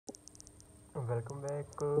Welcome back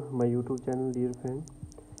my YouTube channel, dear friend.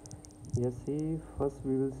 Yes, see, first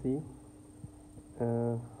we will see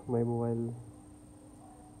my mobile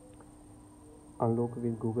unlock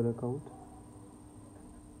with Google account.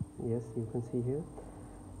 Yes, you can see here.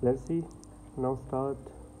 Let's see now start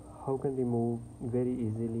how can remove very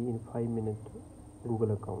easily in 5 minutes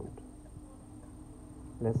Google account.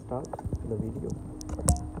 Let's start the video.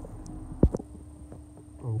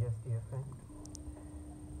 Yes, dear friend.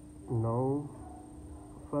 Now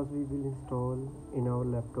first we will install in our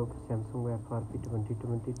laptop Samsung FRP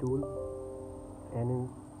 2020 tool, and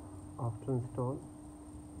after install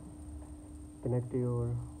connect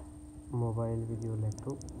your mobile with your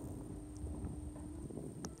laptop.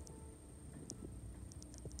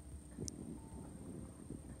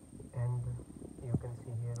 And you can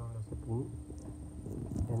see here on the screen,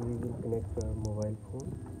 and we will connect our mobile phone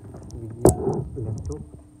with your laptop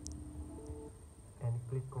and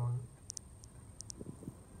click on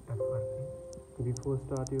FRP. Before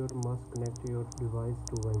start your must connect your device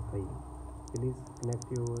to Wi-Fi. Please connect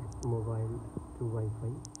your mobile to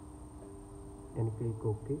Wi-Fi and click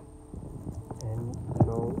OK. And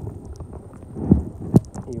now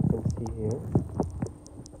you can see here.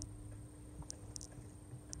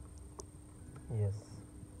 Yes.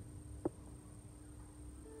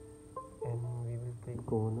 And we will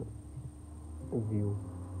click on view.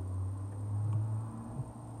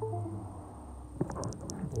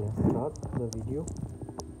 Let's start the video.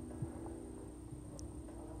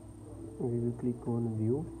 We will click on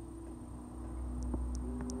view.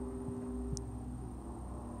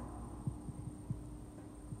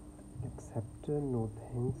 Accept, no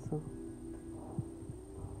thanks.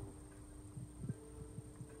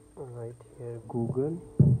 Right here Google.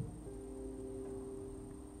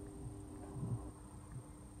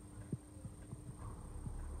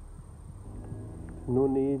 No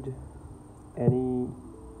need any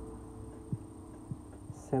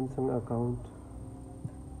Samsung account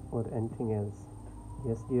or anything else.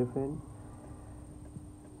 Yes, dear friend.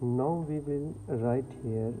 Now we will write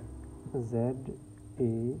here ZAZZAR.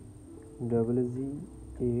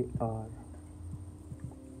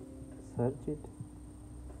 Search it,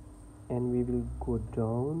 and we will go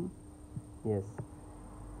down. Yes,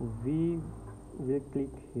 we will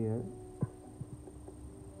click here.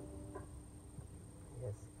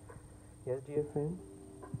 Yes, dear friend.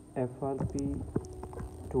 FRP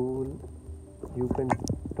tool you can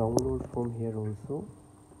download from here also.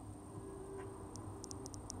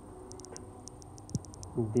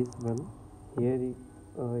 This one here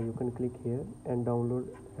you can click here and download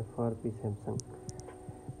FRP Samsung,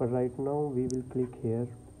 but right now we will click here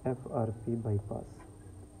FRP bypass.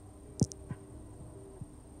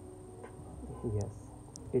 Yes,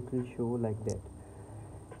 it will show like that.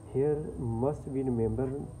 Here must be remember,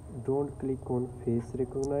 don't click on face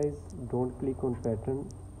recognize, don't click on pattern,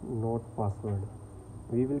 not password.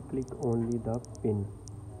 We will click only the pin.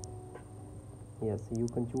 Yes, you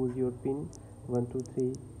can choose your pin 1 2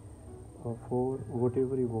 3 or 4,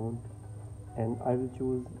 whatever you want, and I will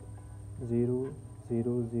choose 0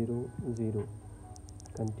 0 0 0.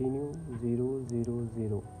 Continue 0 0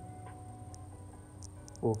 0.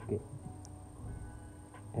 Okay,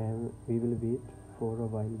 and we will wait for a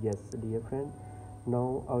while. Yes, dear friend,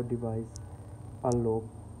 now our device unlock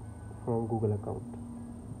from Google account,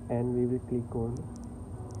 and we will click on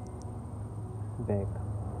back.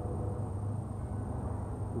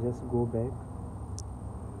 Just go back.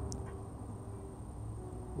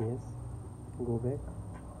 Yes, go back.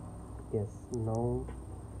 Yes, now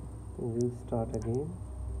we will start again.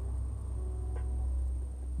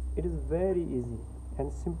 It is very easy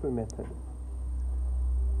and simple method.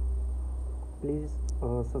 Please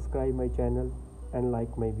subscribe my channel and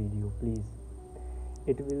like my video, please.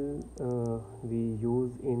 It will be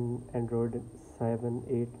used in Android 7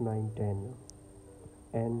 8 9 10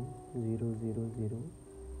 and 0 0 0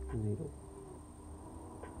 0.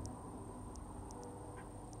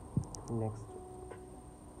 Next.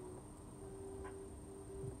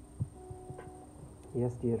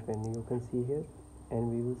 Yes, dear friend, you can see here,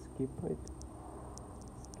 and we will skip it.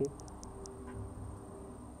 Skip.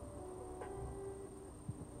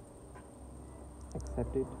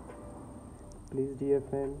 Accept it. Please, dear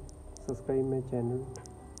friend, subscribe my channel.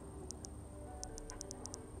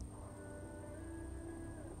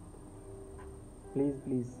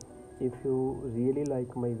 Please, if you really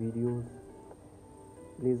like my videos,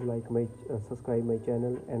 please subscribe my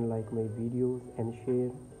channel and like my videos and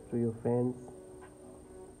share to your friends.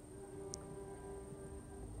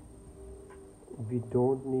 We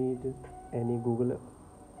don't need any Google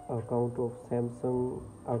account of Samsung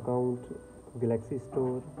account, Galaxy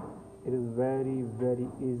Store, It is very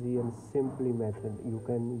easy and simply method. You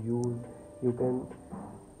can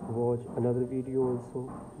watch another video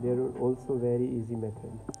also. There are also very easy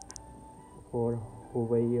method for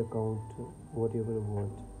Huawei account, whatever you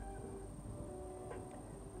want.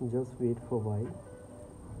 Just wait for a while.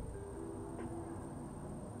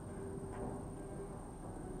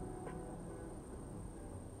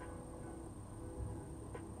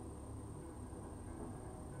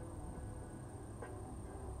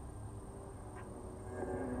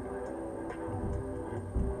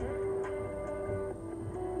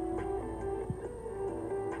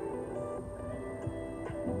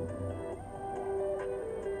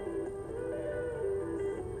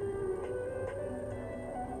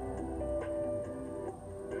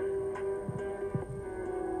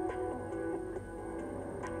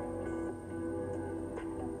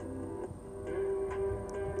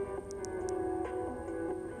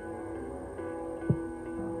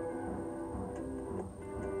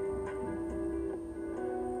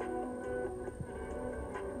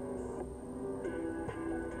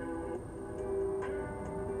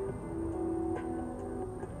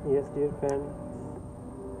 Yes, dear friend,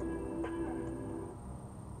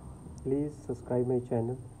 please subscribe my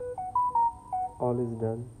channel. All is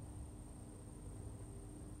done.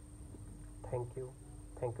 Thank you.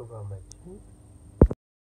 Thank you very much.